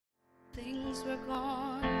kings were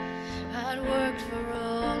gone. I'd worked for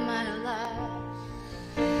all my life,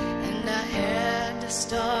 and I had to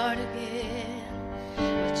start again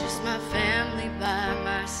with just my family by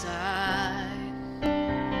my side.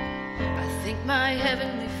 I thank my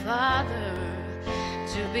Heavenly Father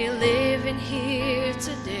to be living here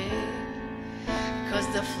today, 'cause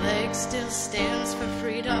the flag still stands for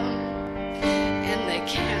freedom, and they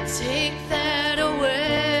can't take that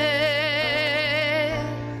away.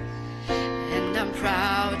 And I'm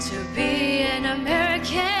proud to be an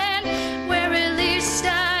American, where at least I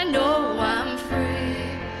know I'm free.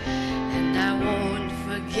 And I won't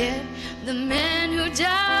forget the men who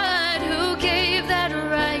died, who gave that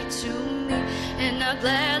right to me. And I'll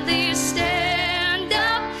gladly stand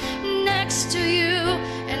up next to you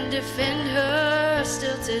and defend her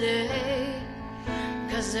still today.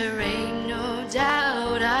 'Cause there ain't no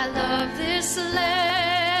doubt I love this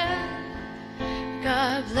land.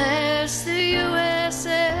 God bless the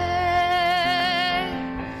USA.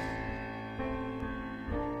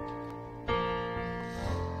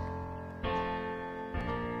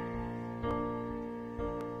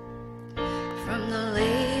 From the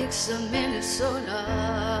lakes of Minnesota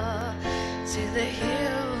to the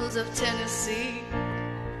hills of Tennessee,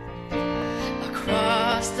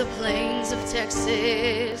 across the plains of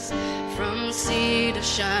Texas, from sea to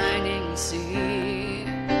shining sea,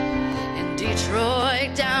 and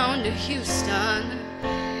Detroit down to Houston,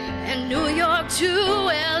 and New York to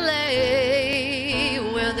LA,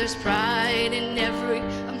 where there's pride in every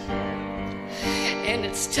and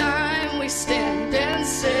it's time we stand and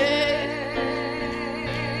say,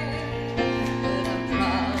 I'm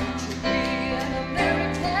proud to be an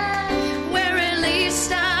American, where at least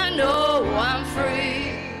I know I'm free.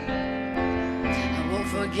 I won't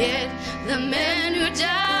forget the men who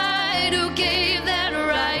died, who gave that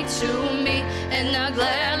right to me. And I'll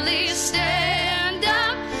gladly stand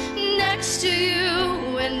up next to you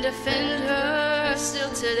and defend her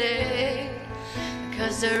still today.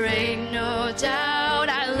 'Cause there ain't no doubt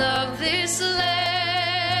I love this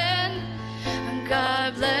land. And God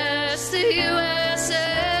bless the USA.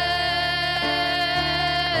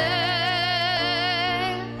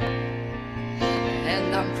 And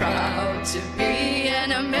I'm proud to be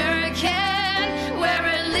an American, where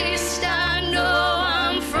at least I know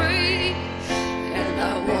I'm free. And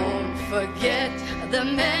I won't forget the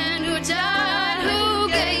men who died, who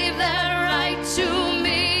gave that right to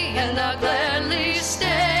me. And I'll gladly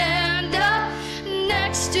stand up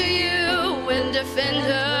next to you and defend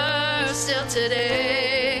her still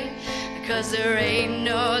today. 'Cause there ain't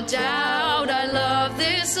no doubt I love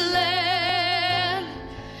this land.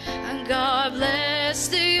 And God bless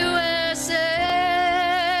the USA.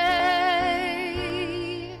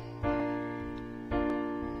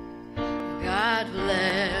 God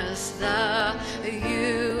bless the USA.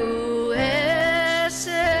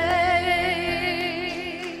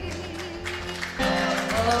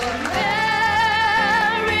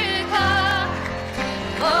 America,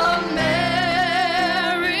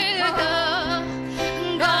 America,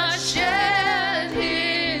 God shed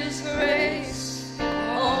His grace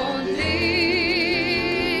on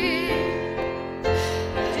thee,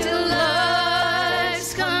 till lives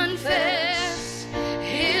confess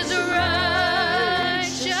His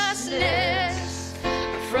righteousness,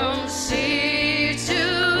 from sea to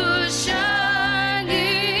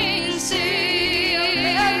shining sea.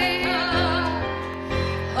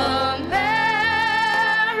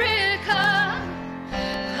 America,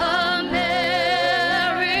 America,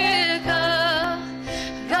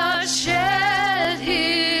 God shed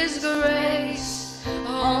His grace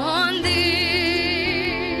on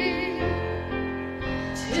thee,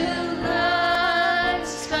 till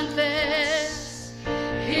lives confess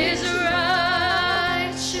His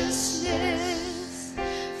righteousness,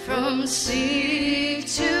 from sea